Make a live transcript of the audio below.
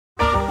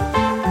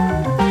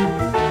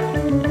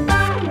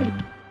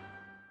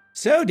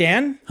So,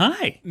 Dan.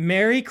 Hi.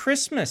 Merry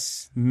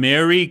Christmas.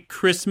 Merry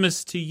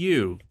Christmas to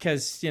you.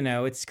 Because,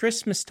 it's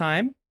Christmas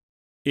time.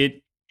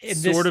 It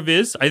sort of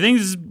is. I think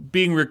this is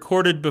being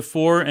recorded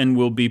before and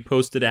will be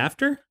posted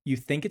after. You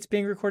think it's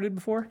being recorded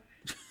before?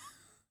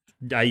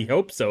 I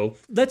hope so.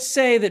 Let's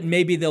say that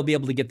maybe they'll be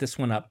able to get this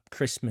one up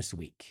Christmas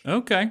week.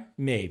 Okay.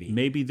 Maybe.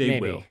 Maybe they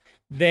will.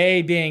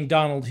 They being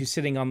Donald, who's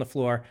sitting on the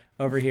floor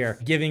over here,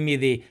 giving me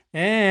the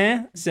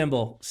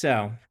symbol.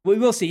 So we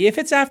will see. If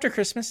it's after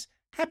Christmas,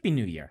 Happy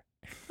New Year.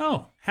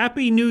 Oh,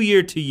 Happy New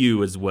Year to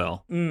you as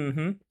well.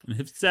 Mm-hmm. If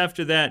it's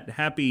after that,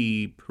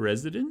 Happy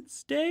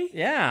President's Day?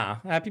 Yeah.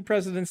 Happy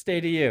President's Day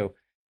to you.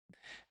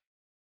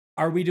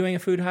 Are we doing a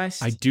food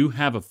heist? I do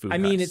have a food heist. I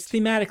mean, it's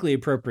thematically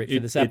appropriate for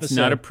this episode. It's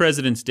not a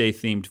President's Day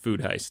themed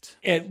food heist.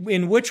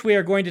 In which we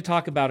are going to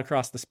talk about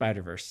Across the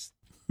Spider-Verse.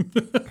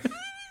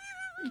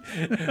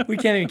 We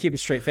can't even keep a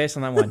straight face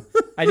on that one.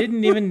 I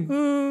didn't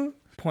even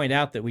point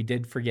out that we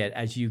did forget,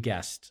 as you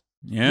guessed.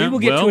 Yeah, we will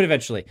get to it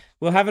eventually.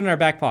 We'll have it in our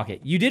back pocket.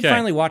 You did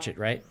finally watch it,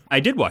 right? I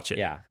did watch it.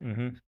 Yeah.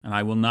 Mm-hmm. And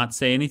I will not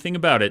say anything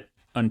about it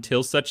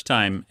until such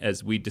time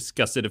as we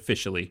discuss it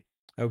officially.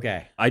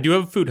 Okay. I do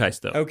have a food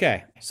heist, though.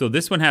 Okay. So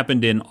this one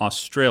happened in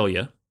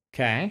Australia.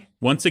 Okay.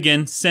 Once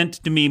again, sent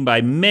to me by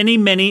many,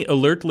 many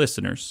alert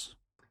listeners.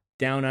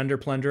 Down Under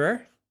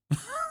Plunderer?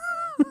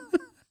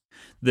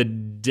 The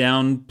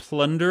Down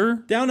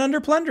Plunder? Down Under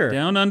Plunderer.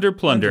 Down Under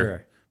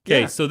Plunder.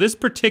 Okay, So this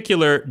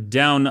particular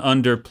Down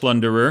Under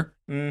Plunderer,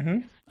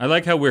 I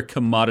like how we're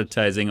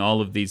commoditizing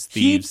all of these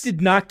thieves. He did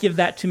not give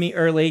that to me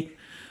early.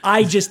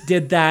 I just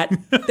did that.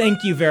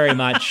 Thank you very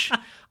much.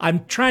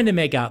 I'm trying to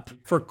make up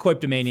for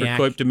Coiptomaniac.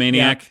 For Coiptomaniac?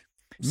 Yeah.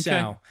 Okay.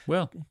 So,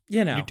 well,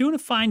 you're doing a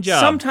fine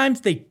job.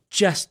 Sometimes they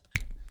just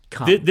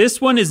come.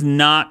 This one is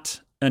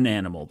not an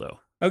animal, though.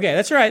 Okay,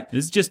 that's right.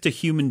 This is just a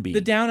human being.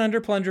 The Down Under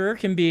Plunderer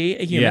can be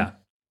a human. Yeah.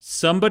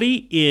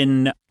 Somebody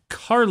in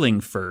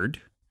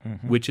Carlingford,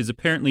 which is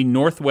apparently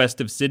northwest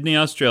of Sydney,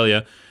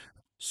 Australia,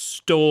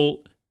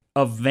 stole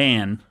a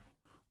van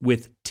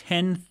with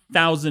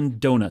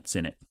 10,000 donuts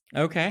in it.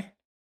 Okay.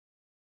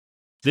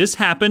 This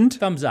happened.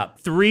 Thumbs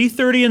up.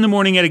 3:30 in the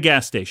morning at a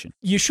gas station.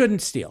 You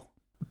shouldn't steal,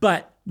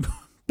 but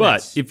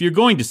if you're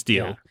going to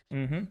steal,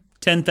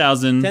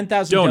 10,000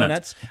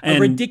 donuts. A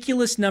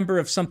ridiculous number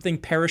of something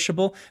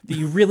perishable that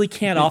you really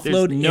can't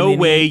offload. There's no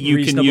way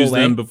you can use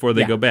them before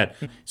they go bad.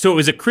 So it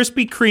was a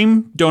Krispy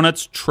Kreme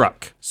donuts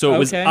truck. So it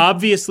was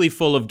obviously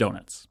full of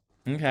donuts.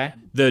 Okay.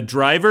 The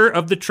driver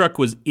of the truck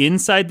was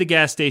inside the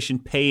gas station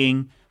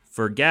paying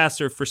for gas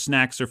or for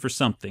snacks or for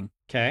something.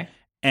 Okay.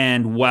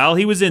 And while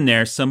he was in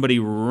there, somebody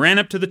ran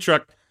up to the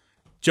truck,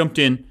 jumped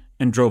in,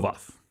 and drove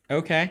off.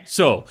 Okay.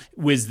 So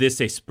was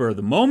this a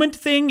spur-of-the-moment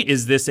thing?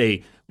 Is this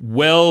a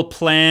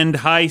well-planned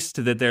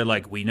heist that they're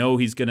like, we know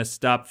he's going to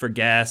stop for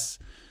gas.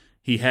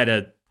 He had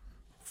a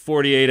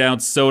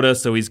 48-ounce soda,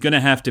 so he's going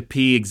to have to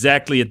pee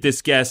exactly at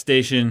this gas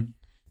station.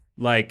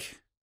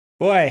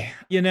 Boy,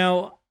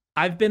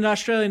 I've been to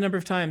Australia a number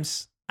of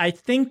times. I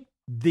think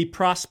the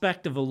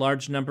prospect of a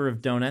large number of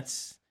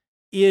donuts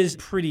is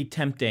pretty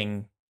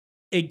tempting.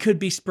 It could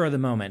be spur of the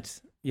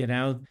moment.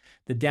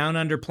 The Down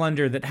Under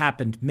Plunder that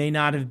happened may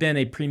not have been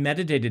a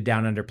premeditated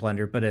Down Under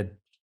Plunder, but a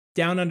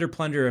Down Under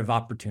Plunder of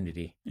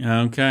opportunity.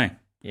 Okay.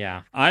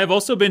 Yeah. I have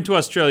also been to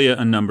Australia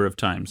a number of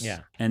times.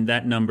 Yeah. And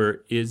that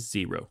number is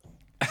 0.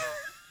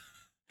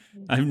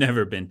 I've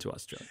never been to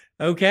Australia.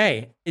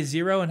 Okay. Is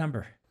 0 a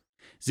number?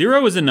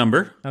 0 is a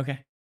number. Okay.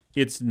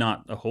 It's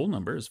not a whole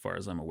number as far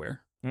as I'm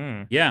aware.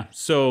 Mm. Yeah.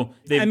 So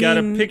they've got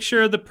a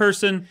picture of the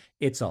person.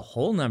 It's a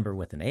whole number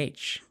with an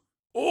H.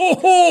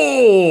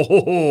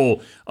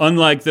 Oh,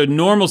 unlike the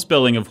normal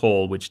spelling of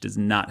whole, which does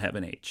not have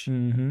an H.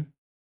 Mm-hmm.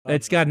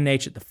 It's got an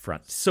H at the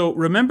front. So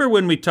remember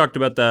when we talked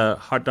about the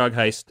hot dog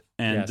heist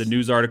and the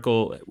news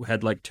article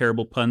had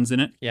terrible puns in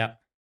it? Yeah.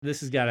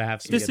 This has got to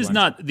have some This good is ones.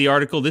 not the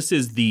article. This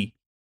is the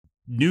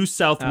New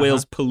South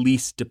Wales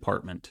Police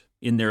Department.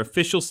 In their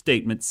official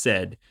statement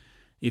said,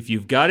 if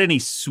you've got any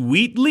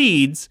sweet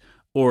leads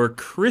or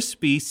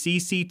crispy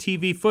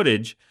CCTV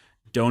footage,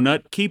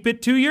 donut keep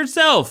it to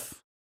yourself.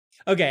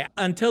 Okay,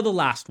 until the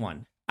last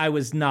one, I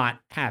was not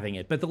having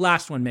it, but the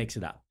last one makes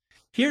it up.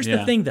 Here's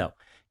the thing, though.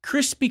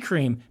 Krispy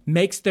Kreme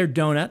makes their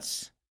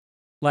donuts,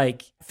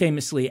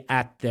 famously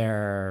at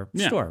their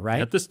store,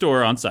 right? At the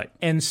store on site.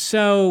 And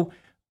so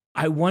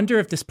I wonder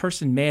if this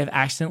person may have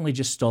accidentally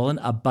just stolen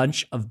a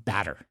bunch of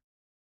batter,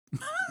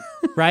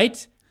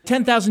 right?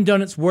 10,000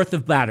 donuts worth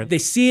of batter. They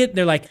see it,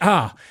 they're like,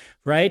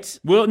 right?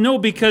 Well, no,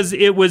 because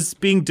it was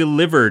being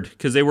delivered,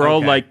 because they were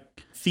all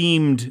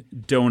themed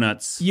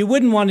donuts. You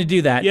wouldn't want to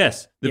do that.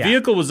 Yes. The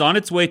vehicle was on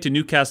its way to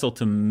Newcastle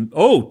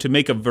to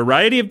make a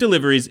variety of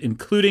deliveries,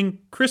 including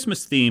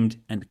Christmas-themed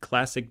and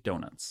classic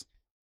donuts.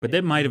 But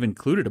that might have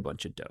included a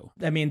bunch of dough.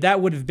 I mean,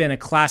 that would have been a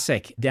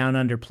classic Down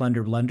Under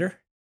Plunder Blunder,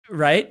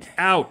 right?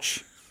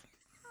 Ouch.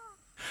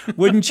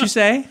 Wouldn't you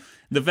say?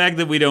 The fact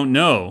that we don't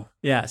know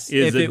is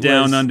a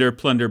Down Under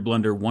Plunder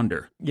Blunder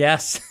wonder.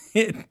 Yes,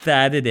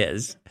 that it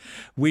is.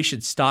 We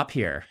should stop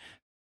here.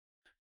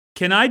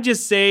 Can I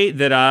just say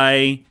that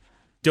I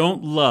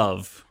don't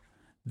love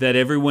that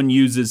everyone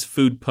uses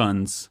food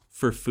puns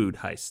for food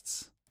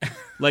heists.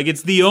 Like,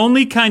 it's the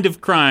only kind of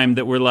crime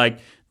that we're like,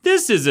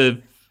 this is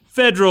a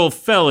federal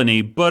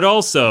felony, but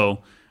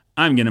also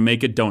I'm going to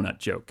make a donut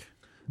joke.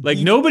 Like,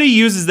 nobody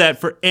uses that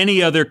for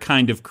any other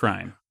kind of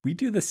crime. We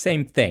do the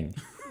same thing.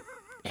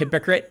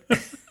 Hypocrite.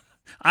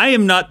 I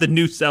am not the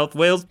New South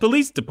Wales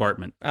Police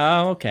Department.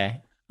 Oh,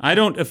 okay. I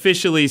don't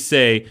officially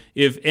say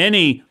if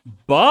any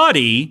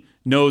body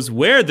knows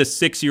where the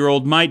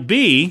 6-year-old might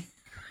be.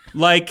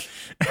 Like,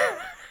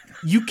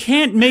 you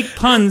can't make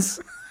puns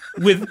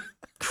with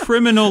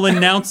criminal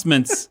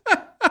announcements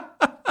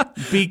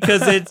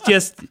because it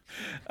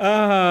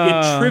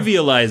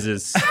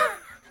trivializes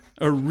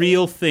a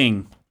real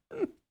thing.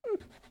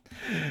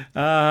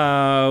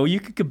 You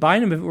could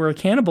combine them if it were a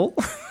cannibal.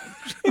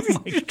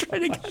 You're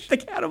trying to get the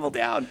cannibal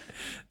down.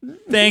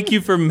 Thank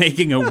you for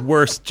making a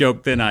worse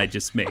joke than I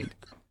just made.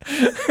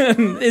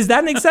 Is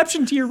that an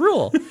exception to your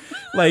rule?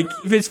 Like,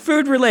 if it's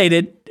food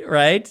related,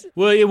 right?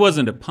 Well, it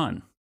wasn't a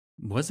pun.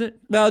 Was it?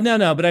 Well,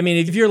 no. But I mean,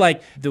 if you're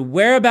like, the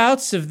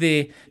whereabouts of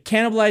the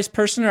cannibalized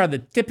person are on the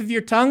tip of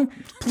your tongue,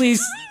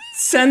 please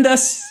send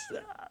us,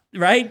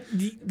 right?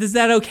 Is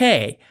that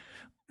okay?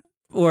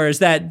 Or is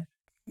that,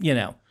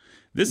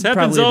 This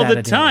happens all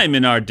the time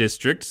in our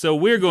district, so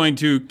we're going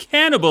to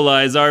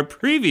cannibalize our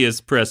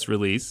previous press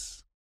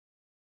release.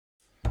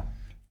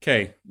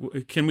 Okay,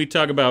 can we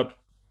talk about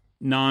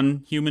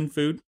non-human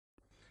food?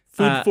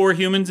 Food for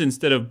humans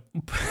instead of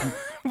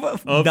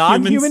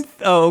non-human?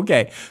 Oh,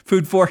 okay.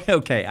 Food for,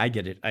 okay, I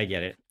get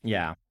it.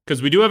 Yeah.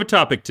 Because we do have a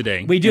topic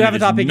today. We do have a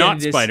topic.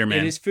 Not Spider-Man.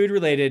 It is food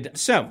related.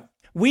 So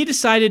we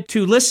decided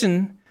to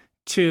listen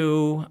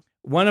to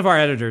one of our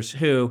editors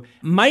who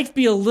might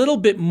be a little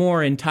bit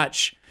more in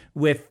touch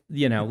with,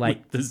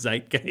 like the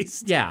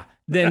zeitgeist. Yeah,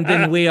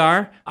 than we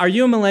are. Are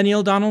you a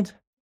millennial, Donald?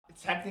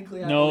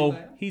 Technically, no,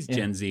 he's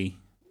Gen Z.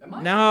 Am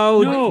I?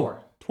 No.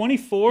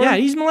 24? Yeah,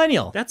 he's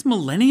millennial. That's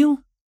millennial?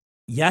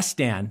 Yes,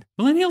 Dan.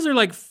 Millennials are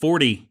like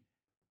 40.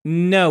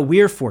 No,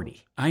 we're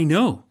 40. I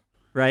know.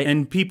 Right?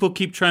 And people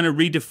keep trying to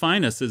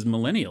redefine us as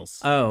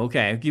millennials. Oh,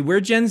 okay. We're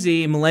Gen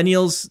Z.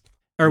 Millennials,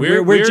 or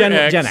we're Gen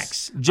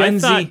X. Gen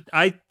Z.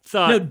 I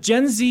thought. No,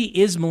 Gen Z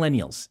is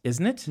millennials,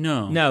 isn't it?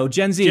 No,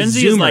 Gen Z Gen is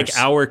Z Zoomers. is like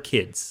our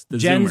kids. The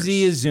Gen Zoomers.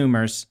 Z is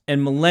Zoomers,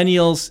 and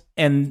millennials,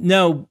 and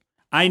no.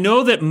 I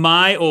know that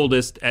my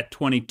oldest at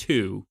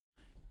 22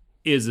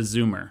 is a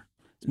Zoomer.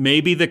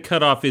 Maybe the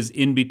cutoff is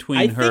in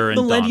between her and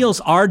I think millennials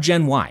Donald. are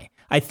Gen Y.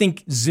 I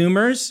think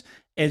Zoomers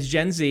is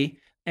Gen Z,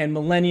 and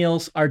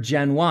millennials are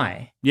Gen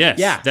Y. Yes,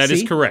 that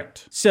is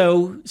correct.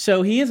 So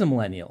he is a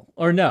millennial,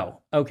 or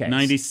no? Okay.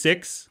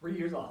 96? 3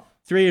 years off.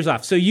 3 years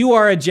off. So you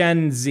are a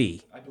Gen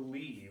Z. I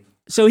believe.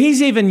 So he's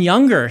even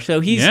younger. So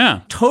he's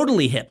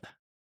totally hip.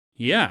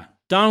 Yeah.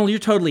 Donald, you're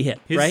totally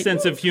hip, His right?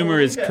 sense of humor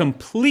is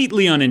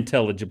completely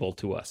unintelligible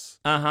to us.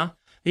 Uh-huh.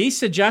 He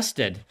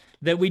suggested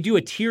that we do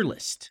a tier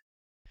list.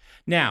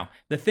 Now,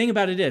 the thing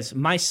about it is,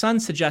 my son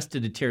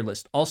suggested a tier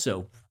list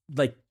also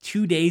like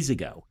 2 days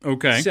ago.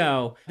 Okay.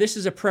 So this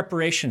is a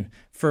preparation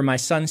for my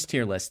son's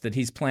tier list that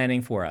he's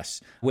planning for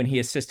us when he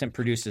assistant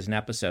produces an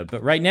episode.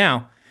 But right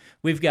now,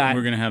 we're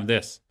going to have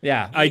this.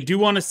 Yeah. I do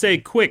want to say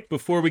quick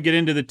before we get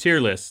into the tier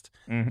list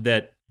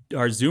that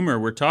our Zoomer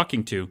we're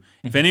talking to,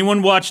 if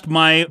anyone watched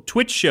my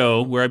Twitch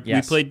show where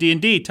we played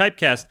D&D,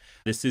 Typecast,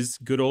 this is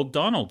good old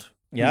Donald,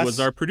 who was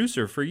our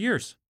producer for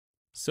years.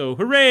 So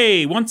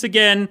hooray! Once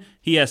again,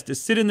 he has to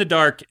sit in the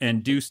dark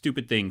and do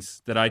stupid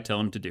things that I tell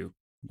him to do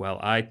while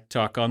I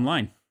talk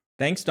online.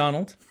 Thanks,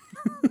 Donald.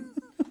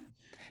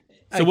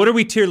 So what are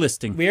we tier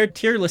listing? We are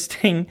tier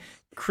listing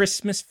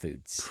Christmas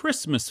foods.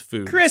 Christmas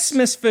foods.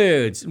 Christmas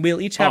foods.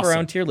 We'll each have our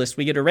own tier list.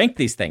 We get to rank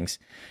these things.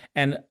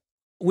 And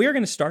we're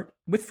going to start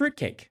with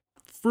fruitcake.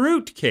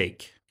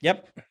 Fruitcake.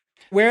 Yep.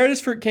 Where does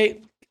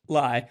fruitcake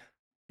lie?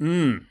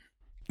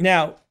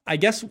 Now, I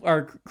guess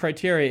our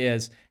criteria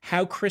is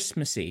how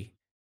Christmassy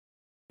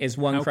is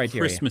one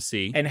criteria.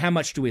 Christmassy. And how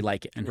much do we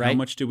like it, and right? how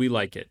much do we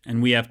like it?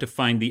 And we have to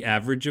find the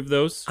average of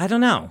those? I don't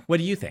know. What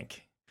do you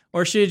think?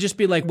 Or should it just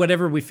be like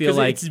whatever we feel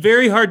like? It's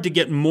very hard to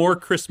get more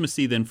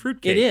Christmassy than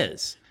fruitcake. It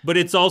is. But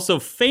it's also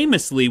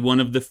famously one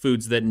of the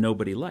foods that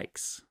nobody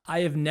likes. I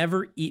have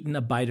never eaten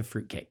a bite of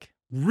fruitcake.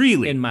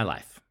 Really? In my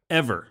life.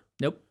 Ever?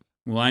 Nope.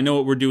 Well, I know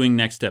what we're doing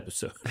next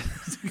episode.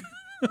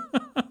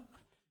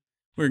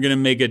 We're going to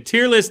make a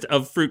tier list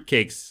of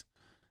fruitcakes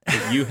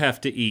that you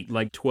have to eat,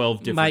 like 12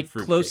 different My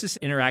fruitcakes. closest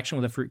interaction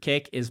with a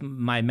fruitcake is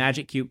my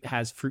Magic Cube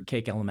has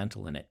Fruitcake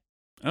Elemental in it.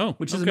 Oh,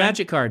 which is a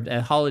magic card,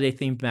 a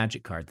holiday-themed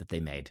magic card that they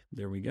made.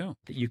 There we go.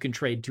 That you can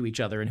trade to each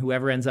other, and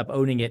whoever ends up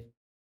owning it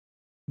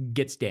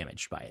gets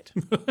damaged by it.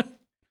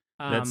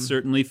 That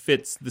certainly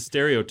fits the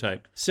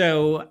stereotype.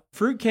 So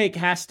fruitcake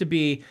has to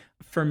be,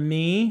 for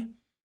me,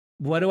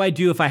 what do I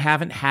do if I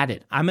haven't had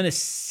it? I'm going to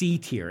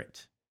C-tier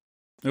it.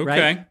 Okay.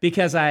 Right?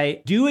 Because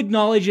I do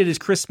acknowledge it as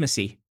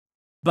Christmassy,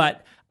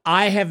 but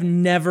I have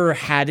never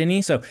had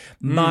any. So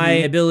my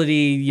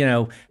ability,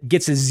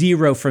 gets a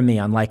 0 from me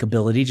on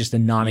likability, just a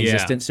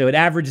non-existent. So it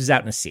averages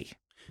out in a C.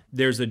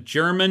 There's a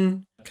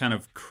German kind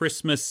of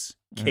Christmas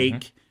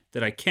cake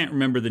that I can't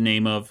remember the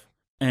name of.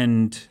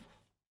 And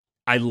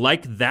I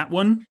like that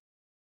one,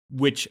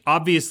 which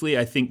obviously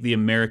I think the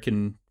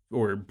American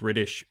or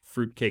British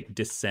fruitcake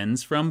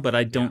descends from, but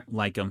I don't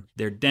like them.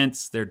 They're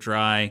dense, they're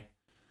dry.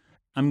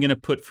 I'm going to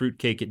put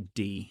fruitcake at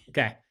D.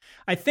 Okay.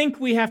 I think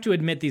we have to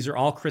admit these are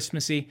all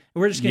Christmassy.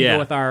 We're just going to go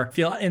with our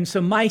feel. And so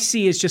my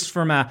C is just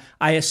from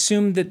I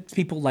assume that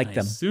people like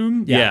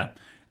them. Yeah.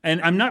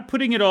 And I'm not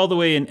putting it all the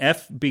way in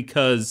F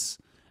because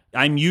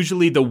I'm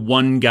usually the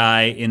one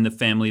guy in the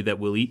family that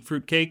will eat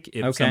fruitcake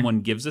if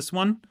someone gives us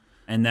one.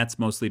 And that's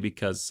mostly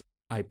because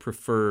I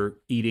prefer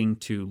eating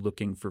to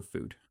looking for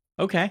food.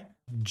 Okay.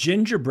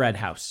 Gingerbread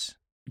house.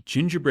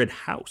 Gingerbread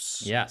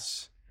house.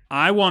 Yes.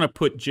 I want to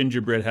put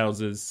gingerbread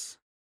houses.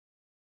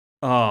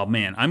 Oh,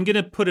 man. I'm going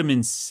to put them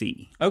in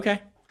C.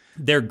 Okay.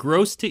 They're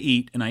gross to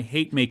eat, and I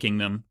hate making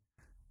them,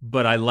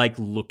 but I like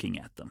looking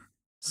at them.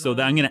 So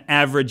I'm going to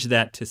average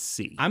that to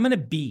C. I'm going to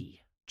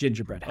B,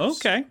 gingerbread house.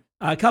 Okay.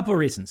 A couple of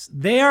reasons.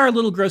 They are a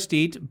little gross to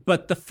eat,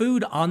 but the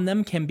food on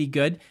them can be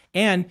good.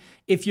 And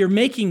if you're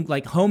making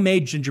like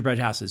homemade gingerbread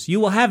houses,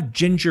 you will have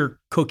ginger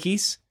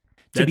cookies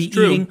to be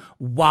eating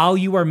while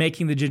you are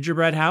making the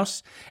gingerbread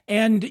house.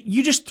 And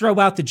you just throw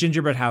out the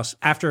gingerbread house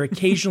after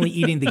occasionally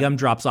eating the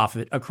gumdrops off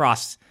it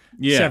across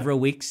several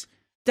weeks.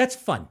 That's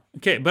fun.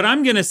 Okay, but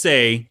I'm going to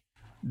say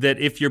that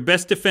if your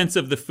best defense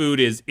of the food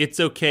is it's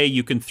okay,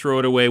 you can throw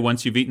it away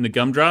once you've eaten the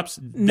gumdrops,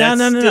 that's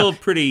still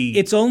pretty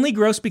It's only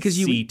gross because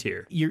C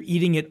tier. You're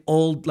eating it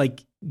old,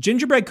 like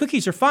gingerbread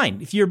cookies are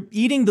fine. If you're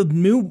eating the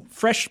new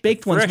fresh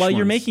baked ones while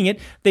you're making it,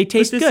 they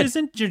taste good. This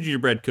isn't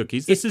gingerbread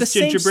cookies. This is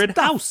gingerbread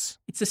house.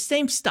 It's the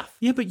same stuff.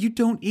 Yeah, but you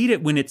don't eat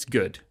it when it's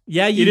good.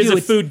 Yeah, you do. It is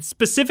a food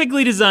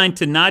specifically designed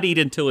to not eat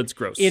until it's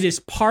gross. It is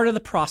part of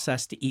the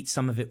process to eat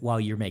some of it while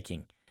you're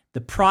making. The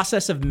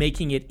process of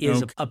making it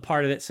is a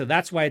part of it, so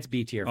that's why it's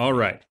B tier. All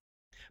right.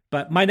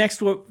 But my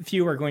next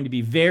few are going to be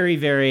very,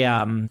 very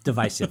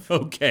divisive.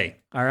 Okay.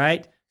 All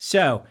right?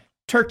 So,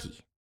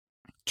 turkey.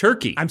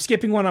 Turkey. I'm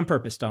skipping one on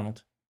purpose,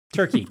 Donald.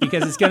 Turkey,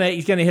 because he's gonna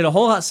hit a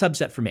whole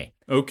subset for me.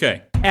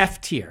 Okay.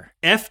 F tier.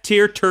 F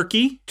tier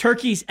turkey?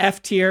 Turkey's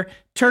F tier.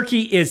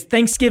 Turkey is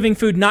Thanksgiving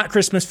food, not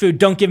Christmas food.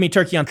 Don't give me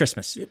turkey on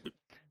Christmas.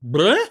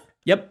 Bleh?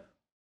 Yep.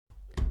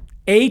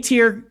 A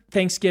tier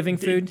Thanksgiving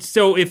food.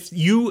 So if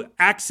you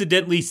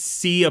accidentally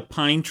see a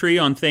pine tree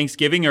on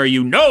Thanksgiving, are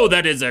you, no,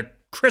 that is a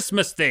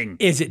Christmas thing?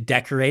 Is it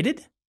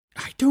decorated?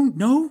 I don't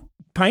know.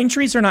 Pine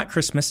trees are not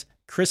Christmas.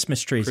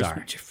 Christmas trees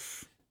are.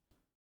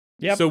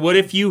 Yep. So what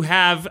if you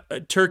have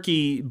a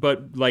turkey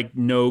but like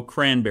no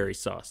cranberry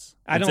sauce?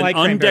 I don't like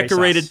cranberry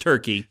undecorated sauce.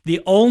 Turkey. The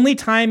only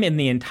time in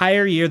the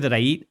entire year that I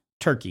eat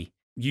turkey.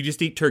 You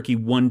just eat turkey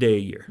one day a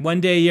year.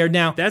 One day a year.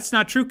 Now, that's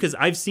not true because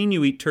I've seen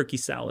you eat turkey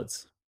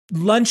salads.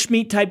 Lunch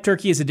meat type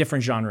turkey is a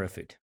different genre of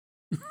food.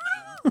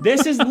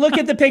 Look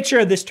at the picture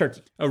of this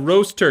turkey. A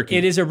roast turkey.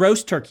 It is a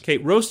roast turkey. Okay,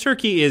 roast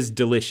turkey is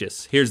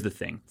delicious. Here's the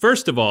thing.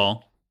 First of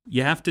all,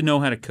 you have to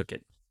know how to cook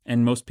it,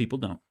 and most people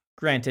don't.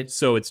 Granted.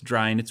 So it's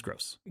dry and it's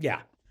gross.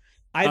 Yeah.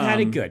 I've had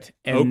it good.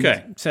 And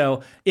okay.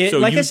 So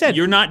I said,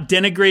 you're not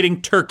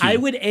denigrating turkey. I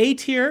would A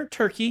tier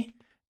turkey.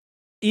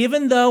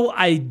 Even though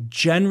I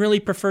generally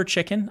prefer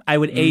chicken, I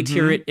would A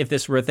tier it if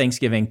this were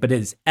Thanksgiving, but it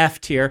is F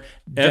tier.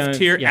 F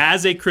tier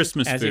as a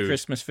Christmas food. As a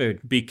Christmas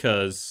food.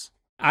 Because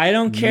I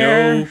don't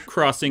care. No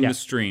crossing the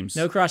streams.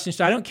 No crossing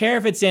streams. I don't care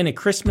if it's in A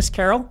Christmas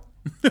Carol.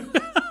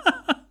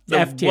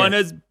 F tier. One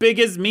as big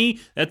as me,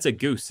 that's a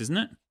goose, isn't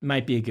it?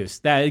 Might be a goose.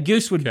 A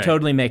goose would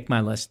totally make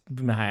my list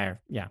higher.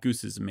 Yeah.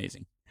 Goose is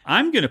amazing.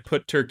 I'm going to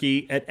put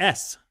turkey at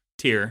S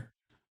tier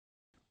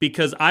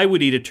because I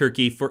would eat a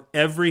turkey for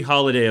every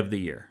holiday of the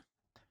year.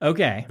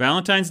 Okay.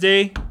 Valentine's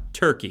Day,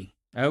 turkey.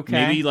 Okay.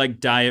 Maybe like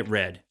diet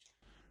red.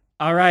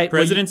 All right.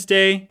 President's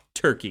Day,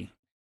 turkey.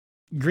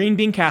 Green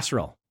bean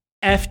casserole.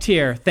 F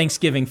tier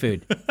Thanksgiving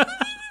food.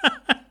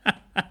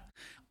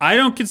 I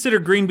don't consider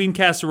green bean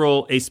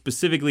casserole a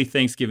specifically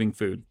Thanksgiving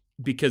food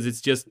because it's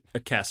just a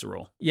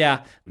casserole.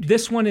 Yeah.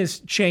 This one is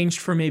changed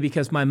for me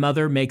because my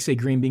mother makes a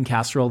green bean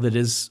casserole that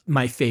is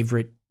my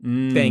favorite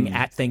thing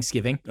at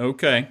Thanksgiving.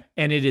 Okay.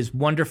 And it is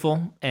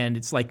wonderful. And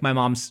it's like my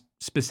mom's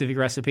specific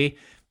recipe.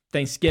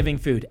 Thanksgiving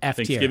food, F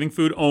tier. Thanksgiving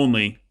food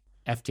only.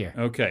 F tier.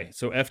 Okay,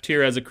 so F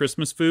tier as a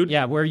Christmas food?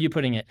 Yeah, where are you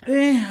putting it?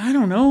 I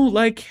don't know.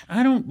 Like,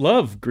 I don't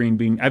love green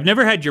bean. I've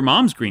never had your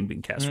mom's green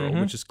bean casserole,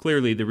 which is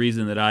clearly the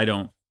reason that I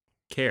don't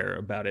care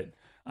about it.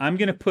 I'm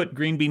going to put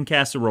green bean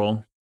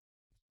casserole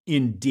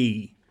in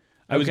D.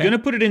 I was going to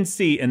put it in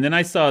C, and then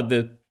I saw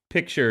the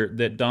picture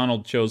that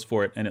Donald chose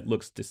for it, and it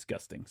looks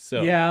disgusting.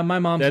 So yeah, my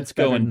mom's that's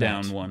going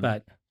down one.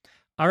 But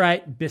all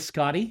right,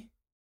 biscotti.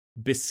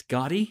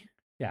 Biscotti?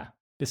 Yeah,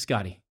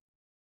 biscotti.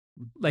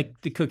 Like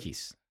the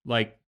cookies.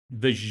 Like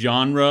the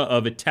genre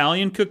of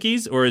Italian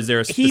cookies, or is there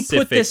a specific... He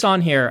put this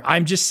on here.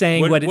 I'm just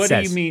saying what it says.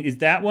 What do you mean? Is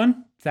that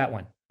one? That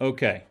one.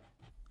 Okay.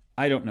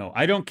 I don't know.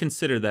 I don't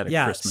consider that a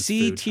Christmas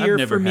C food. tier I've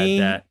never for me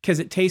because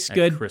it tastes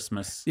good.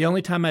 Christmas. The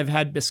only time I've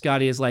had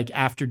biscotti is like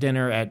after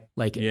dinner at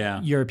like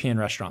European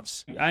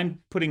restaurants. I'm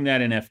putting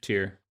that in F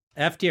tier.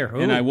 F tier.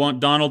 Ooh. And I want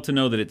Donald to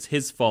know that it's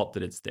his fault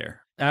that it's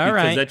there. All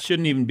right. Because that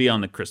shouldn't even be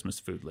on the Christmas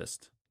food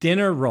list.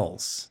 Dinner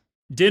rolls.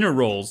 Dinner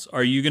rolls.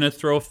 Are you going to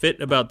throw a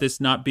fit about this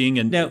not being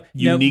a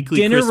uniquely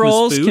dinner Christmas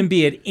rolls food? can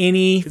be at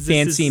any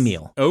fancy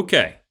meal.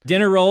 Okay.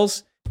 Dinner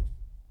rolls,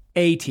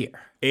 A tier.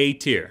 A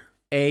tier.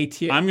 A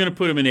tier. I'm going to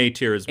put them in A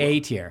tier as well. A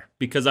tier.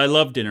 Because I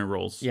love dinner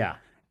rolls. Yeah.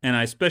 And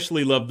I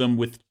especially love them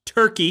with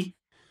turkey.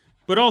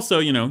 But also,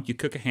 you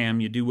cook a ham,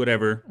 you do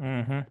whatever.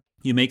 Mm-hmm.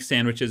 You make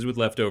sandwiches with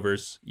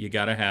leftovers. You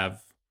got to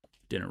have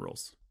dinner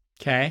rolls.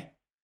 Okay.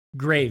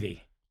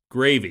 Gravy.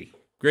 Gravy.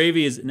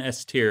 Gravy is an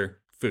S tier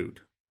food.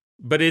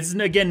 But it's,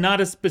 again, not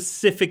a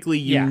specifically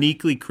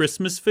uniquely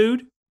Christmas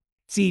food.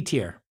 C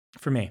tier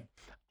for me.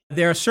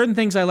 There are certain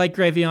things I like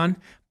gravy on,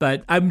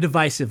 but I'm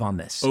divisive on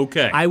this.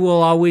 Okay. I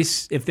will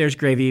always, if there's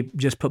gravy,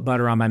 just put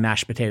butter on my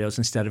mashed potatoes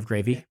instead of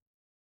gravy.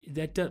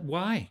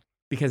 Why?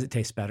 Because it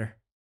tastes better.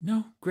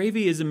 No,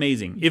 gravy is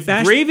amazing. If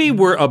gravy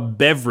were a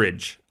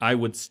beverage, I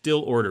would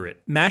still order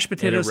it. Mashed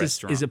potatoes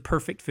is a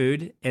perfect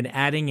food, and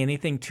adding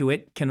anything to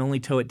it can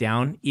only toe it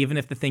down, even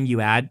if the thing you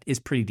add is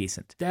pretty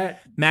decent.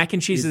 Mac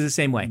and cheese is the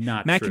same way.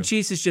 Mac and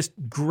cheese is just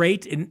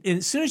great, and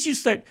as soon as you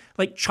start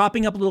like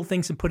chopping up little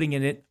things and putting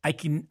in it, I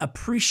can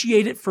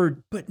appreciate it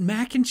for... But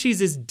mac and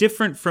cheese is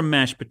different from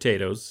mashed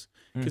potatoes,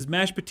 because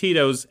mashed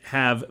potatoes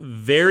have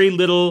very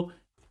little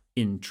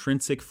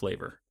intrinsic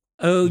flavor.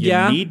 Oh,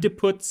 yeah? You need to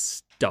put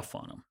stuff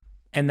on them.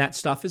 And that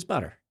stuff is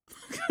butter.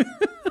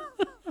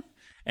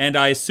 And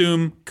I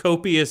assume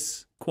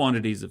copious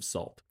quantities of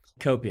salt.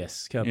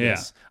 Copious.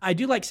 Yeah. I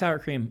do like sour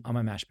cream on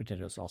my mashed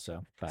potatoes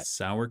also. But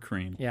sour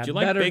cream. Yeah, do you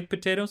like baked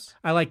potatoes?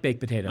 I like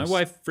baked potatoes. My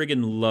wife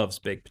friggin' loves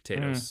baked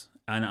potatoes,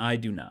 and I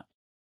do not.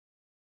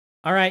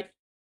 All right.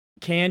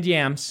 Canned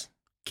yams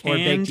or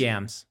baked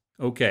yams.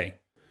 Okay.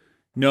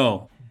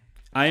 No,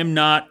 I am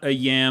not a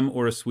yam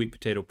or a sweet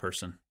potato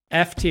person.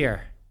 F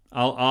tier.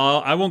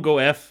 I won't go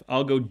F.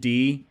 I'll go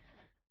D.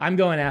 I'm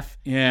going F.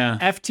 Yeah.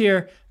 F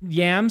tier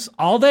yams.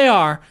 All they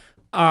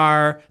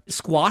are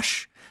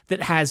squash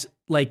that has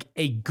like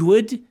a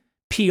good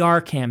PR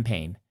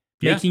campaign,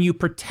 making you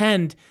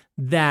pretend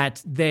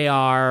that they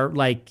are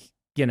like,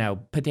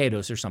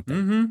 potatoes or something.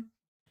 Mm-hmm.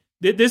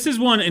 This is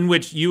one in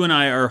which you and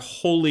I are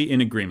wholly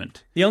in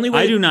agreement. The only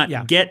way I do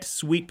not get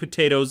sweet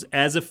potatoes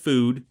as a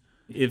food.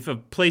 If a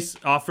place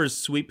offers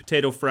sweet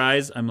potato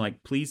fries, I'm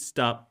like, please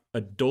stop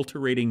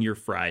adulterating your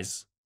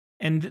fries.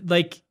 And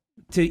like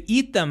to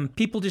eat them,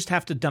 people just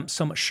have to dump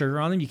so much sugar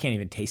on them, you can't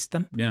even taste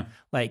them. Yeah.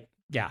 Like,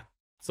 yeah.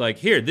 It's like,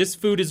 here, this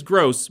food is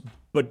gross,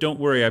 but don't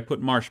worry, I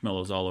put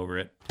marshmallows all over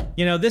it.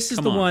 This is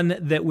the one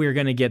that we're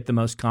going to get the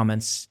most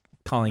comments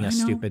calling us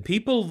stupid.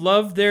 People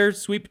love their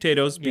sweet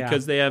potatoes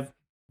because they have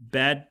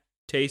bad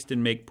taste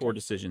and make poor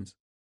decisions.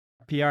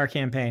 PR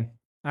campaign.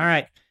 All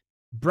right.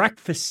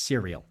 Breakfast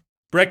cereal.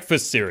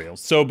 Breakfast cereal.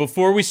 So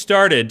before we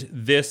started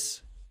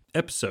this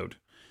episode,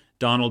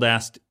 Donald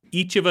asked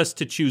each of us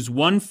to choose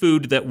one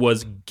food that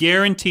was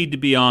guaranteed to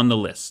be on the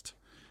list.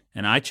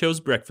 And I chose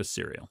breakfast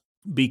cereal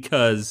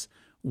because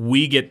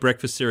we get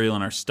breakfast cereal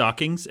in our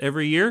stockings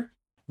every year.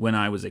 When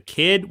I was a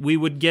kid, we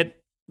would get,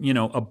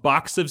 a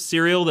box of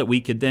cereal that we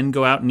could then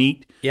go out and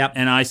eat. Yep.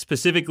 And I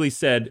specifically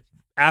said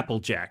Apple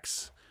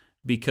Jacks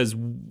because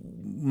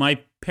my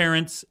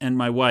parents and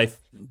my wife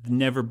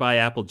never buy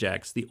Apple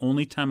Jacks. The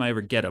only time I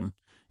ever get them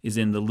is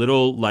in the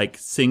little,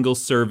 single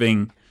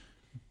serving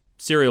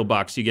cereal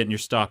box you get in your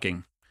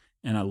stocking,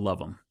 and I love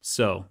them.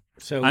 So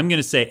I'm going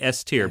to say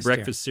S tier,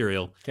 breakfast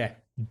cereal. Okay.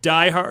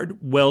 Diehard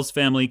Wells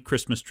family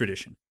Christmas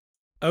tradition.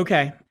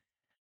 Okay.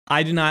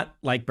 I do not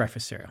like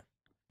breakfast cereal.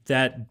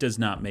 That does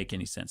not make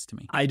any sense to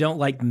me. I don't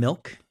like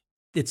milk.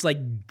 It's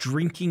like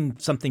drinking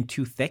something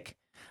too thick.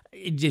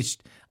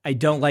 I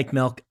don't like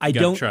milk. You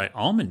gotta try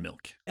almond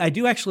milk. I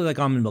do actually like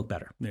almond milk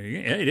better. There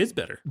you go. It is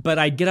better. But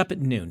I get up at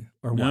noon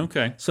or 1.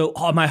 Okay. So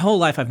my whole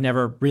life, I've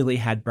never really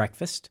had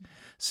breakfast.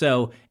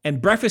 So,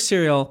 and breakfast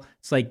cereal,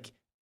 it's like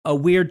a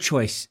weird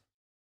choice.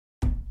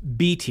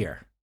 B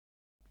tier.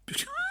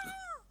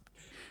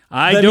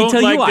 I don't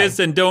like this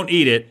and don't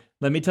eat it.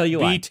 Let me tell you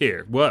why. B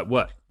tier.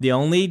 What? The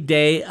only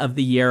day of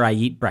the year I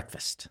eat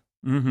breakfast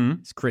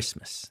is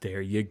Christmas.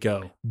 There you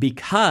go.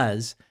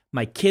 Because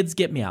my kids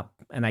get me up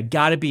and I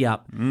got to be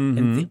up. Mm-hmm.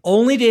 And the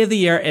only day of the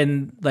year,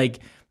 and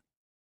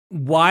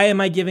why am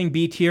I giving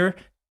B tier?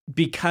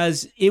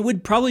 Because it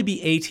would probably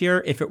be A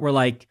tier if it were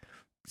like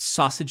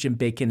sausage and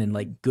bacon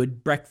and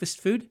good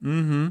breakfast food.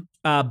 Mm-hmm.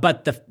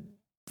 But the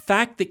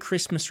fact that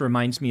Christmas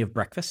reminds me of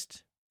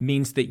breakfast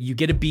means that you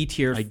get a B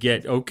tier.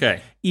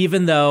 Okay.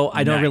 Even though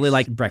I don't really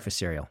like breakfast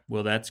cereal.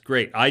 Well, that's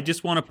great. I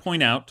just want to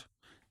point out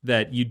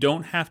that you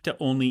don't have to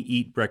only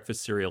eat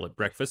breakfast cereal at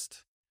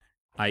breakfast.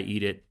 I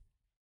eat it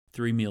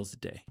 3 meals a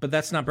day. But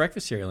that's not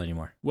breakfast cereal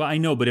anymore. Well, I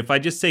know, but if I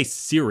just say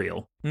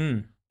cereal,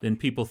 then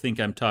people think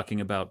I'm talking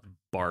about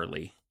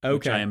barley,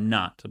 which I am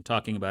not. I'm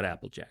talking about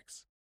Apple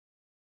Jacks.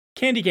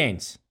 Candy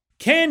canes.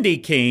 Candy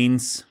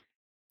canes.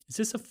 Is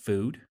this a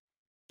food?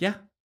 Yeah,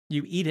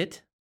 you eat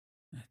it.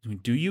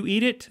 Do you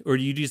eat it, or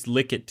do you just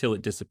lick it till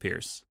it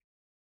disappears?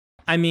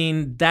 I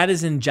mean, that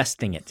is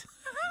ingesting it,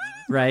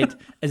 right?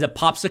 Is a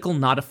popsicle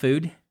not a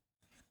food?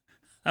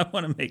 I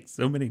want to make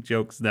so many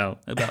jokes now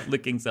about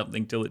licking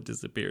something till it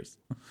disappears.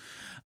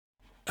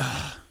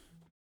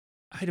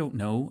 I don't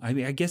know. I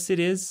mean, I guess it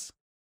is.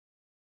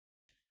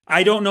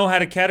 I don't know how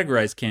to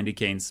categorize candy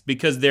canes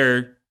because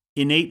they're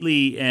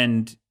innately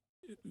and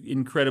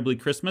incredibly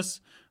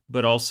Christmas,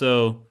 but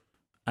also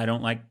I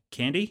don't like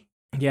candy.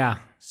 Yeah.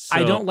 So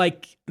I don't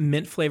like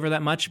mint flavor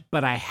that much,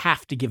 but I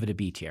have to give it a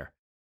B tier.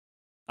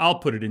 I'll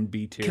put it in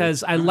B tier.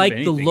 'Cause I don't have like the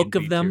anything look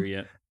in of them. B tier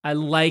yet.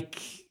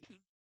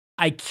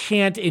 I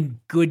can't in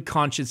good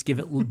conscience give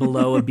it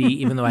below a B,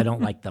 even though I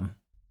don't like them.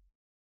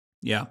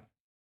 Yeah.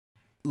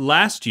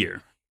 Last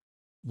year,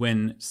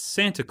 when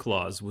Santa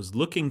Claus was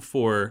looking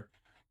for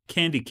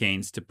candy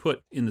canes to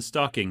put in the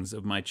stockings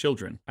of my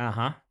children,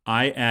 Uh-huh.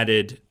 I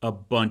added a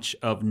bunch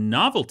of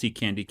novelty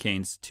candy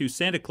canes to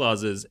Santa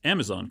Claus's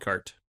Amazon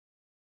cart.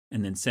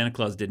 And then Santa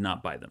Claus did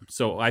not buy them.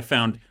 So I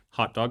found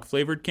hot dog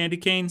flavored candy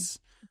canes.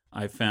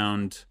 I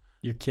found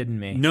You're kidding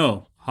me.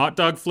 no hot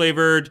dog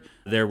flavored.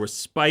 There were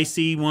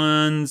spicy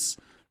ones.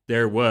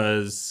 There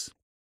was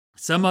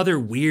some other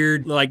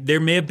weird, like there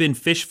may have been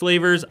fish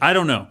flavors. I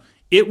don't know.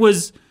 It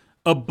was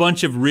a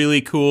bunch of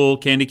really cool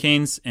candy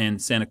canes, and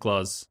Santa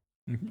Claus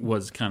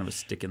was kind of a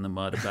stick in the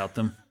mud about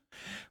them.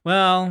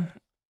 Well,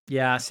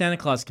 yeah, Santa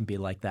Claus can be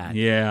like that.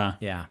 Yeah.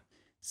 Yeah.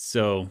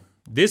 So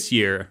this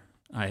year,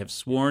 I have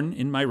sworn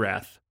in my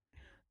wrath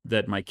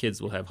that my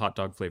kids will have hot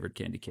dog flavored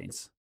candy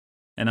canes.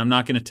 And I'm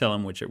not going to tell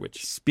them which are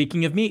which.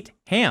 Speaking of meat,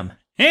 ham.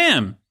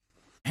 Ham.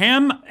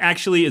 Ham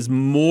actually is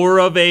more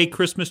of a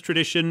Christmas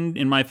tradition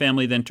in my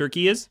family than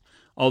turkey is,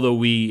 although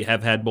we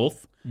have had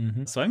both.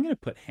 Mm-hmm. So I'm going to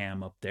put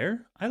ham up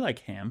there. I like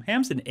ham.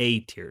 Ham's an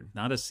A tier,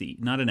 not a C,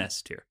 not an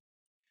S tier.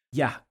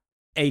 Yeah,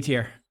 A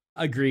tier.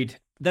 Agreed.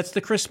 That's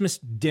the Christmas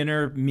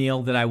dinner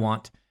meal that I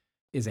want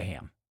is a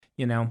ham.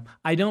 You know,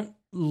 I don't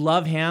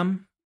love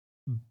ham,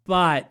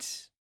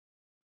 but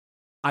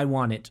I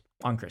want it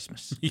on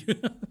Christmas.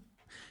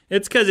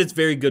 It's because it's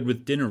very good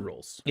with dinner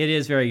rolls. It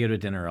is very good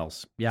with dinner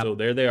rolls. Yeah. So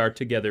there they are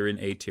together in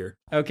A tier.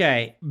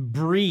 Okay,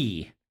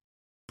 Brie.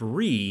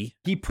 Brie.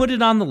 He put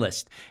it on the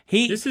list.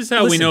 This is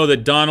how we know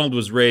that Donald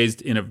was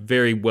raised in a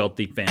very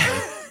wealthy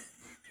family.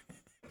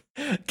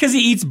 Because he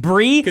eats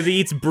brie? Because he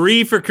eats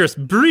brie for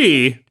Christmas.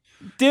 Brie?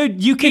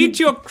 Dude, you can Eat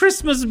your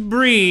Christmas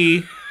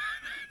brie,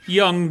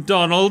 young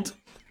Donald.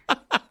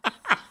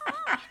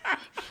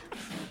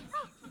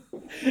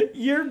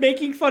 You're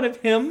making fun of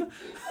him?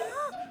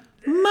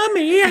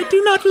 Mummy, I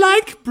do not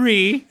like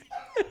brie.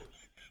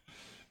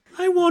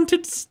 I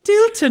wanted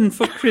Stilton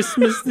for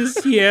Christmas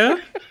this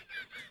year.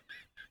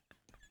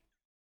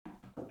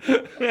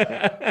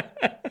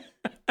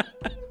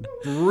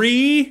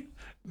 Brie?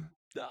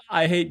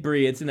 I hate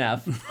brie. It's an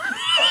F.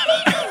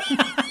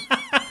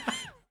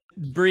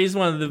 Brie is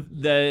one of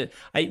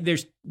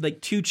there's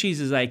like two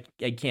cheeses I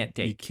can't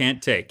You take.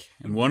 can't take.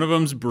 And one of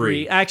them's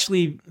brie.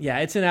 Actually, yeah,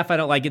 it's an F. I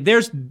don't like it.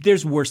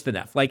 There's worse than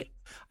F. Like,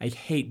 I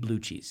hate blue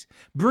cheese.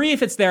 Brie,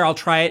 if it's there, I'll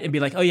try it and be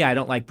like, oh yeah, I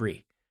don't like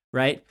brie.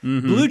 Right?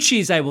 Mhm. Blue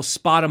cheese, I will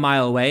spot a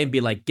mile away and be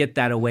like, get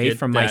that away Get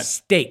from my that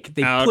steak.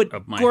 They out put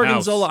of my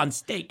gorgonzola house. on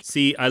steak.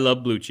 See, I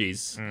love blue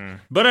cheese.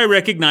 But I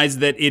recognize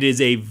that it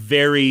is a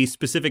very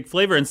specific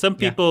flavor, and some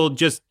people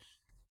just,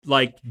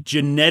 like,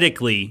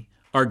 genetically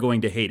are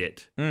going to hate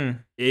it.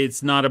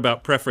 It's not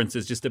about preference.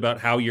 It's just about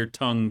how your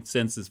tongue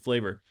senses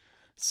flavor.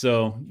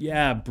 So,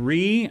 yeah,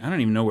 brie. I don't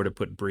even know where to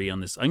put brie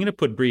on this. I'm going to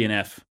put brie in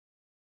F.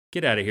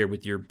 Get out of here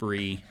with your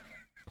brie.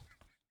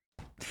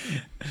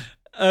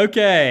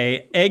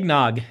 Okay,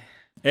 eggnog.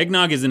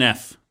 Eggnog is an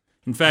F.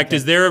 In fact,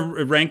 is there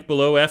a rank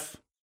below F?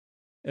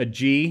 A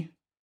G?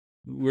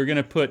 We're going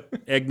to put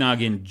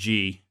eggnog in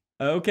G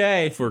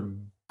Okay. for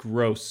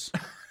gross.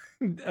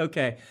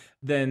 Okay.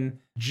 Then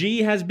G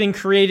has been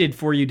created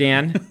for you,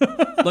 Dan.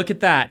 Look at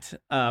that.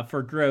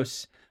 For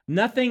gross.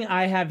 Nothing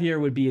I have here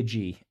would be a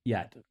G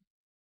yet.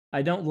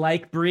 I don't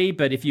like brie,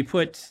 but if you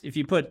put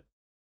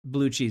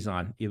blue cheese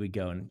on, it would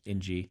go in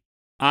G.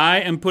 I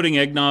am putting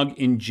eggnog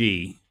in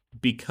G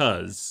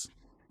because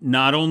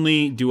not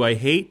only do I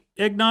hate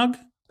eggnog,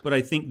 but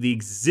I think the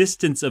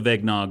existence of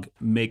eggnog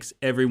makes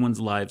everyone's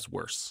lives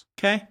worse.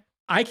 Okay.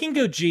 I can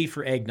go G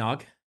for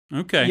eggnog.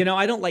 Okay. You know,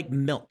 I don't like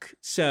milk.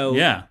 So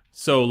Yeah.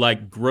 So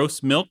like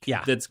gross milk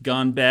Yeah. that's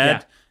gone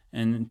bad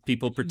and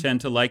people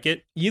pretend to like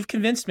it. you've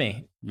convinced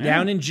me. Yeah.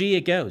 Down in G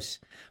it goes.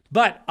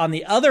 But on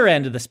the other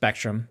end of the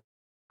spectrum,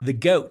 the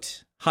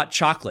goat, hot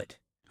chocolate,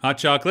 Hot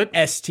chocolate.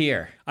 S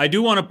tier. I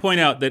do want to point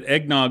out that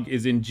eggnog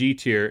is in G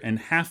tier and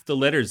half the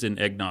letters in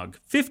eggnog.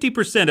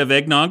 50% of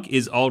eggnog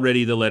is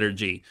already the letter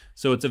G.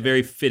 So it's a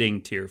very fitting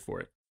tier for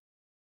it.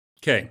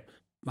 Okay.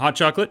 Hot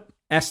chocolate.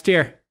 S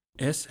tier.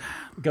 S.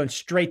 Going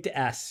straight to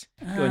S.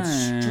 Going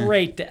Ah.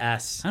 straight to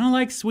S. I don't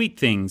like sweet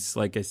things,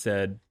 like I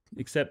said,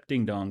 except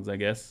ding dongs, I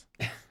guess.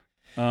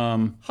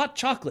 Hot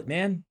chocolate,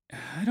 man.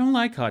 I don't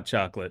like hot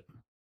chocolate.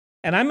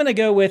 And I'm going to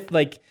go with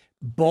like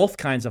both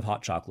kinds of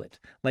hot chocolate.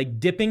 Like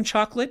dipping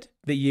chocolate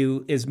that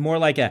is more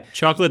like a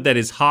Chocolate that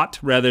is hot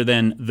rather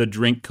than the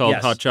drink called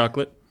Yes. hot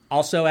chocolate.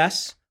 also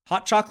S.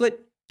 Hot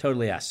chocolate,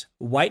 totally S.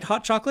 White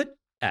hot chocolate,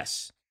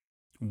 S.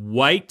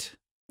 White.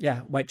 Yeah,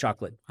 white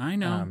chocolate. I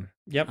know.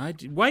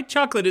 Yep. White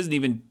chocolate isn't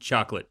even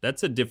chocolate.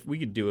 That's we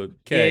could do a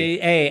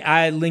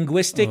K.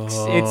 Linguistics,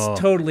 it's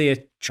totally a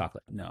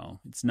chocolate. No,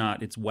 it's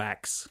not. It's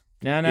wax.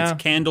 No.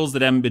 It's candles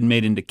that haven't been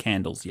made into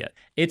candles yet.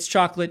 It's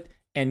chocolate,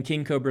 and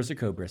king cobras are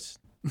cobras.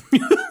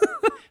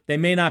 They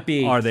may not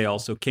be. Are they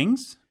also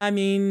kings? I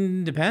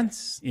mean,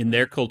 depends. In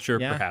their culture,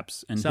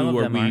 perhaps. And Some who of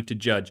are them we are. to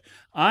judge?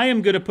 I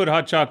am going to put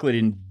hot chocolate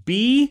in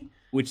B,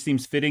 which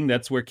seems fitting.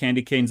 That's where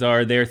candy canes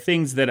are. They're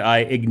things that I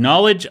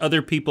acknowledge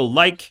other people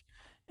like.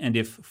 And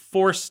if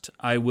forced,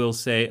 I will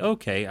say,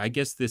 okay, I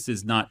guess this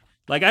is not...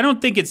 Like, I don't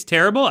think it's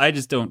terrible. I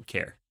just don't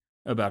care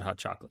about hot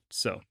chocolate.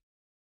 So.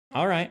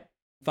 All right.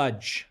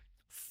 Fudge.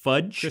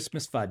 Fudge?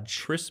 Christmas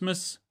fudge.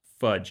 Christmas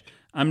fudge.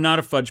 I'm not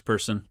a fudge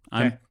person.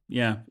 Okay.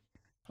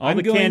 All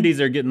the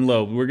candies are getting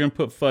low. We're going to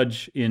put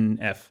fudge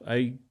in F.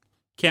 I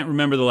can't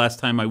remember the last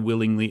time I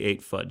willingly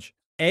ate fudge.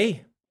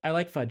 A. I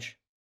like fudge.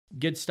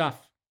 Good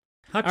stuff.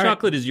 Hot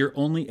chocolate is your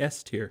only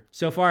S tier.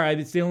 So far,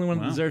 it's the only one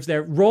that deserves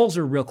there. Rolls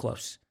are real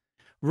close.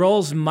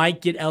 Rolls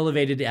might get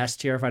elevated to S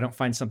tier if I don't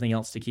find something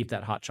else to keep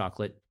that hot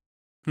chocolate.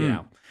 You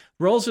know,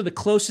 rolls are the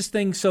closest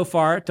thing so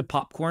far to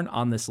popcorn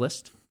on this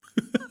list.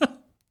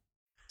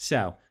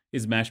 So,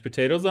 is mashed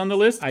potatoes on the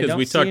list? I Because don't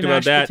we see talked about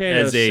mashed that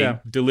potatoes, as a so-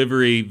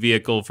 delivery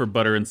vehicle for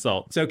butter and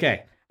salt. it's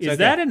okay. Is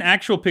that an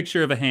actual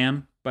picture of a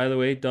ham, by the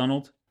way,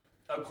 Donald?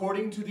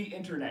 According to the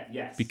internet,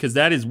 yes. Because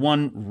that is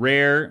one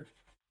rare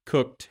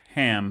cooked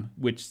ham,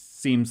 which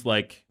seems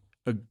like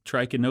a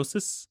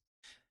trichinosis.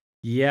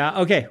 Yeah.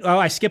 Okay. Oh,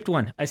 I skipped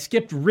one. I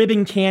skipped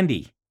ribbon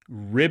candy.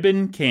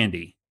 Ribbon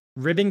candy.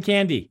 Ribbon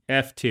candy.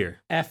 F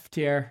tier. F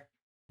tier.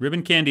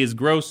 Ribbon candy is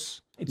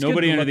gross. It's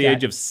Nobody good to under the look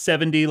age at. of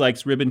 70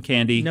 likes ribbon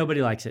candy.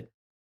 Nobody likes it.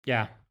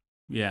 Yeah.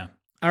 Yeah.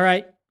 All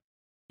right.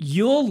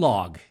 Yule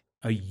log.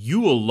 A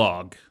Yule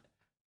log.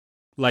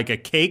 Like a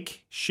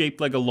cake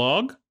shaped like a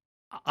log?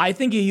 I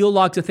think a Yule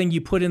log's a thing you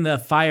put in the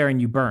fire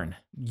and you burn.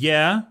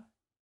 Yeah.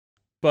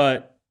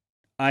 But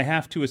I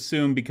have to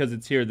assume because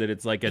it's here that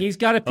it's like He's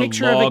got a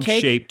picture of a cake,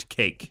 log-shaped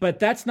cake. but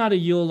that's not a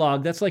Yule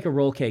log. That's like a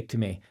roll cake to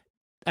me.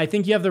 I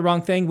think you have the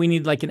wrong thing. We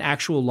need like an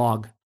actual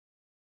log.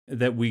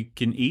 That we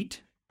can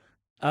eat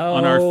Oh,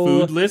 on our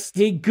food list?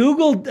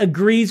 Google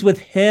agrees with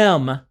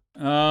him.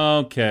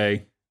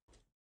 Okay.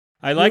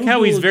 I like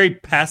how he's Google- very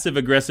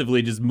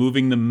passive-aggressively just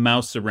moving the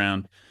mouse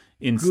around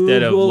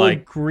instead Google of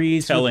like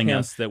agrees telling with him.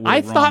 us that we're I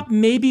wrong. thought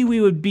maybe we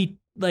would be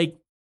like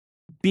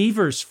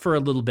beavers for a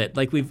little bit.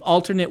 Like we've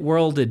alternate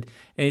worlded.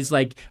 And it's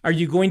like, are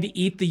you going to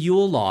eat the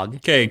Yule log?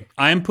 Okay,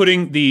 I'm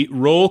putting the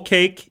roll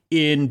cake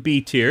in B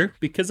tier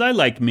because I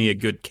like me a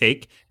good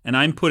cake, and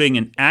I'm putting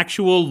an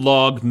actual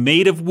log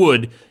made of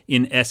wood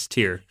in S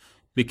tier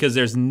because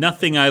there's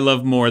nothing I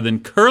love more than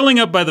curling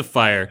up by the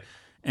fire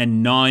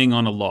and gnawing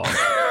on a log.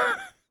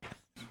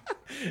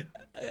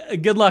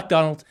 Good luck,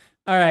 Donald.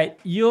 All right,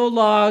 Yule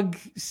log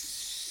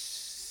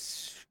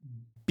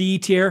B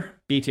tier.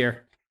 B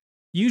tier.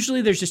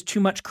 Usually there's just too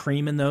much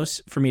cream in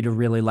those for me to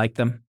really like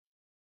them.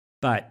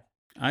 But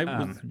I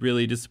was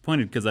really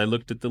disappointed because I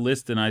looked at the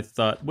list and I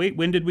thought, wait,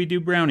 when did we do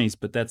brownies?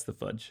 But that's the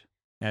fudge.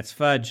 that's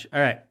fudge. All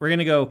right, we're going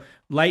to go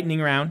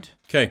lightning round.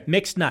 Okay,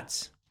 Mixed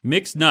nuts.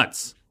 mixed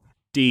nuts,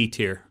 D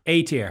tier.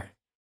 A tier.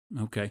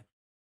 Okay.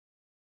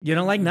 You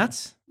don't like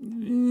nuts?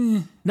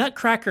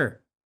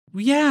 Nutcracker.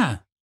 Yeah.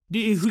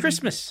 It's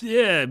Christmas.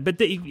 Yeah, but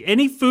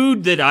any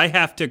food that I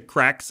have to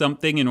crack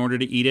something in order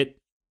to eat it,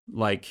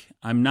 like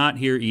I'm not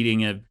here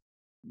eating a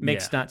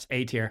Mixed yeah. nuts.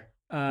 A tier.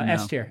 No.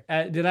 S tier.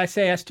 Did I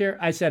say S tier?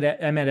 I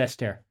meant S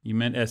tier. You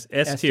meant S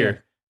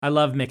tier. I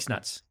love mixed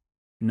nuts.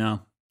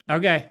 No.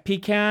 Okay.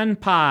 Pecan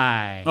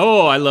pie.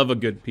 Oh, I love a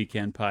good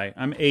pecan pie.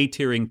 I'm A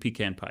tiering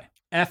pecan pie.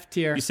 F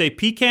tier. You say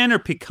pecan or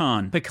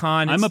pecan?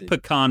 Pecan. I'm a it's-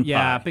 pecan pie.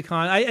 Yeah,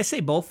 pecan. I say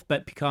both,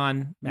 but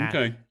pecan. Nah.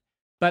 Okay.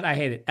 But I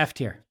hate it. F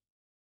tier.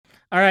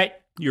 All right.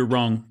 You're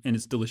wrong, and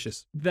it's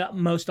delicious. The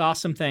most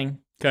awesome thing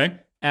Okay.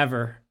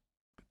 ever.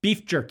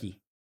 Beef jerky.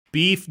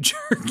 Beef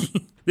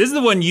jerky. This is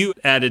the one you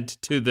added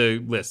to the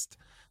list.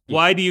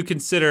 Why do you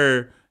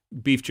consider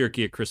beef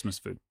jerky a Christmas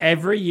food?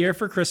 Every year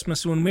for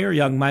Christmas when we were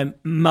young, my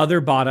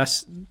mother bought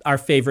us our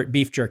favorite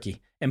beef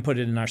jerky and put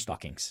it in our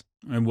stockings.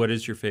 And what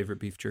is your favorite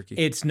beef jerky?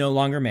 It's no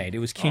longer made. It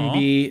was King Aw.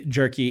 Bee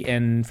jerky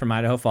from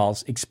Idaho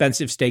Falls.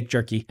 Expensive steak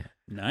jerky.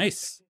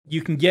 Nice.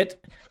 You can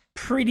get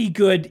pretty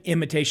good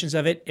imitations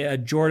of it.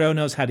 Jordo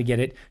knows how to get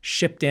it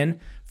shipped in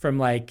from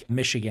like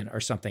Michigan or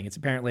something. It's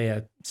apparently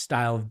a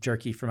style of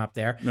jerky from up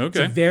there. It's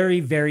Okay. a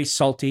very, very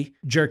salty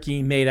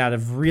jerky made out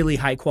of really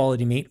high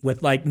quality meat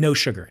with like no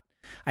sugar.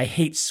 I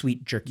hate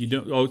sweet jerky. You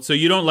don't. Oh, so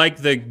you don't like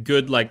the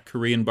good like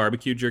Korean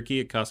barbecue jerky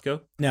at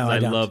Costco? No, 'Cause I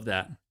don't. love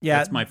that. Yeah.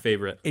 That's my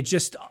favorite. It's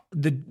just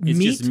the It's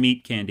meat just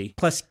meat candy.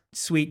 plus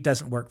sweet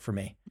doesn't work for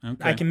me.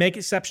 Okay. I can make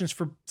exceptions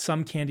for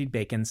some candied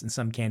bacons and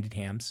some candied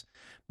hams,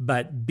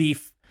 but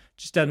beef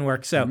just doesn't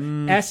work. So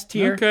S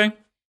tier, Okay.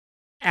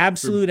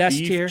 absolute For S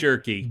beef tier.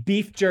 jerky.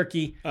 Beef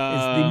jerky is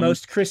the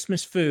most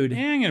Christmas food.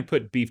 Yeah, I'm gonna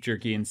put beef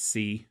jerky in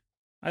C.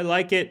 I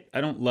like it.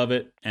 I don't love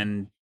it,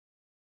 and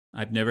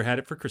I've never had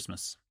it for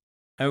Christmas.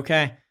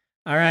 Okay.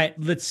 All right,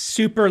 let's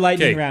super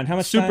lightning Okay, round. How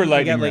much super time?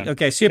 lightning round.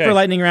 Okay, super Okay.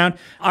 lightning round.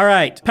 All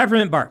right,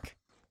 peppermint bark.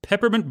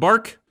 Peppermint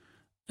bark.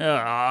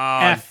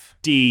 F.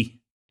 D.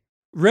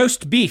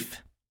 Roast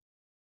beef.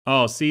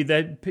 Oh, see,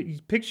 that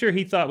picture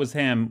he thought was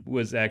ham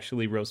was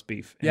actually roast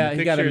beef. And Yeah, the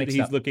he got it picture mixed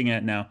he's up. looking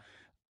at now.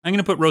 I'm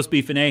going to put roast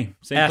beef in A.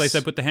 Same S. place I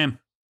put the ham.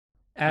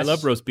 I S.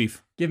 love roast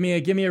beef. Give me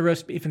a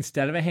roast beef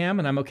instead of a ham,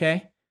 and I'm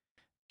okay.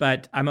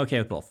 But I'm okay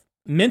with both.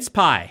 Mince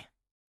pie.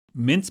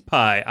 Mince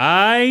pie.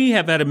 I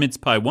have had a mince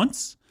pie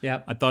once.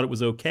 Yep. I thought it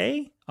was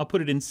okay. I'll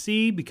put it in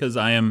C because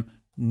I am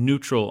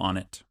neutral on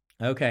it.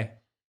 Okay.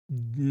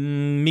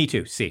 Me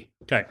too. C.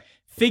 Okay.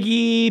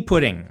 Figgy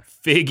pudding.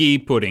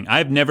 Figgy pudding.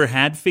 I've never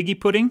had figgy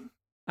pudding.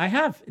 I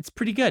have. It's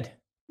pretty good.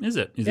 Is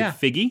it? Is Yeah. it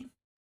figgy?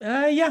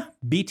 Yeah.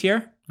 B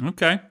tier.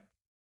 Okay.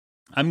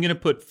 I'm going to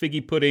put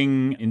figgy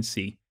pudding in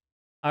C.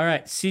 All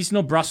right.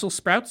 Seasonal Brussels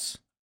sprouts.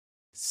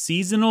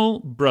 Seasonal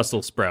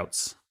Brussels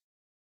sprouts.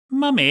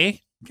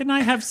 Mummy, can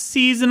I have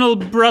seasonal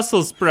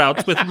Brussels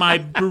sprouts with my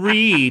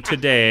brie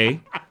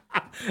today?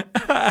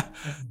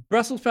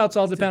 Brussels sprouts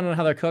all depend on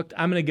how they're cooked.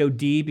 I'm going to go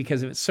D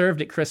because if it's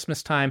served at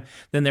Christmas time,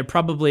 then they're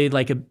probably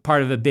like a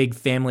part of a big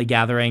family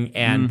gathering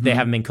and they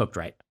haven't been cooked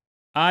right.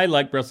 I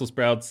like Brussels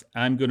sprouts.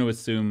 I'm going to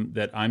assume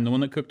that I'm the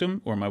one that cooked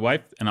them or my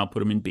wife, and I'll put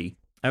them in B.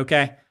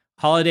 Okay.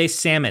 Holiday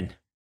salmon.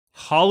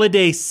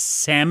 Holiday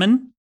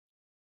salmon?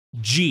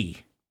 G.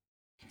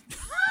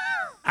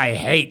 I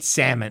hate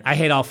salmon. I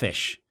hate all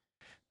fish.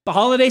 But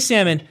holiday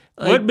salmon.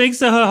 What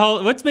makes a I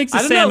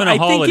don't salmon know. a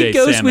holiday I think it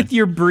goes salmon? with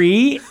your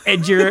brie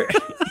and your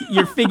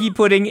your figgy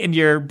pudding and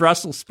your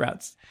Brussels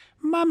sprouts.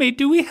 Mommy,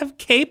 do we have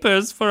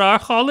capers for our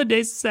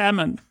holiday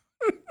salmon?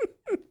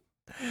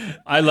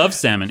 I love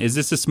salmon. Is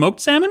this a smoked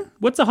salmon?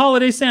 What's a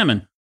holiday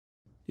salmon?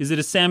 Is it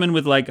a salmon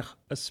with like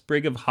a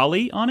sprig of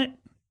holly on it?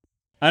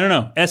 I don't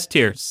know. S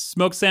tier.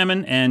 Smoked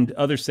salmon and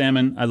other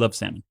salmon. I love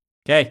salmon.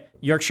 Okay.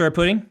 Yorkshire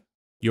pudding.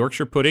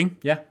 Yorkshire pudding?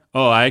 Yeah.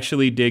 Oh, I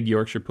actually dig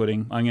Yorkshire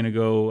pudding. I'm going to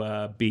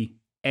go B.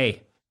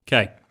 A.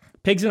 Okay.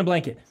 Pigs in a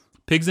blanket.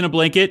 Pigs in a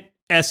blanket,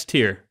 S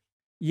tier.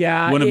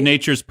 Yeah. One of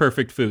nature's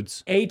perfect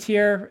foods. A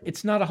tier.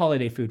 It's not a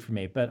holiday food for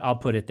me, but I'll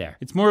put it there.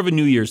 It's more of a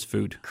New Year's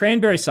food.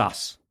 Cranberry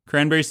sauce.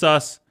 Cranberry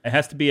sauce, it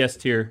has to be S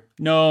tier.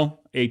 No,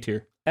 A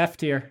tier. F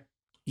tier.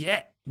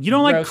 Yeah. You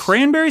don't like Gross.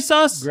 cranberry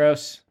sauce?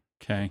 Gross.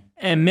 Okay.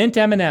 And mint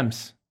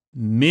M&Ms.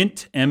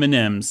 Mint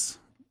M&Ms.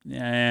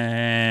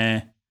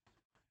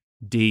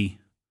 D.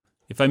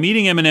 If I'm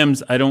eating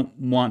M&Ms, I don't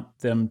want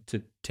them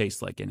to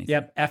taste like anything.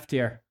 Yep. F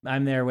tier.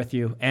 I'm there with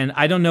you. And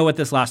I don't know what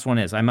this last one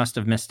is. I must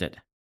have missed it.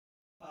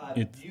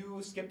 You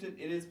skipped it.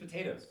 It is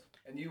potatoes.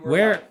 And you were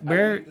Where- right. I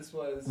where- believe this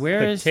was...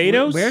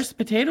 Potatoes? Where's the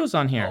potatoes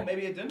on Oh, here?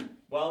 maybe it didn't.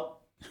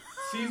 Well,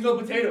 seasonal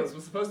potatoes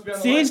was supposed to be on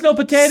the Seasonal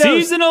list. potatoes.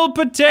 Seasonal S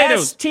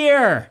potatoes.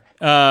 tier.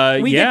 We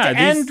yeah, get to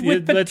end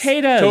with let's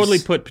potatoes. Totally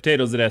put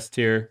potatoes at S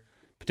tier.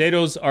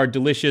 Potatoes are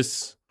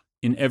delicious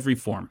in every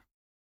form.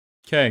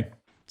 Okay,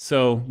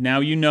 so now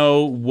you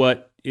know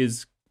what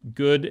is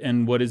good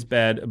and what is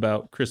bad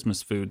about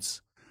Christmas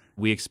foods.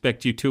 We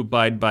expect you to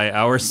abide by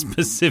our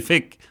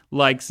specific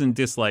likes and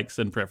dislikes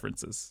and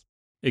preferences.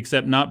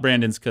 Except not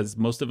Brandon's, because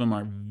most of them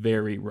are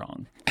very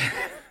wrong.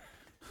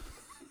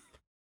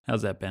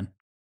 How's that, Ben?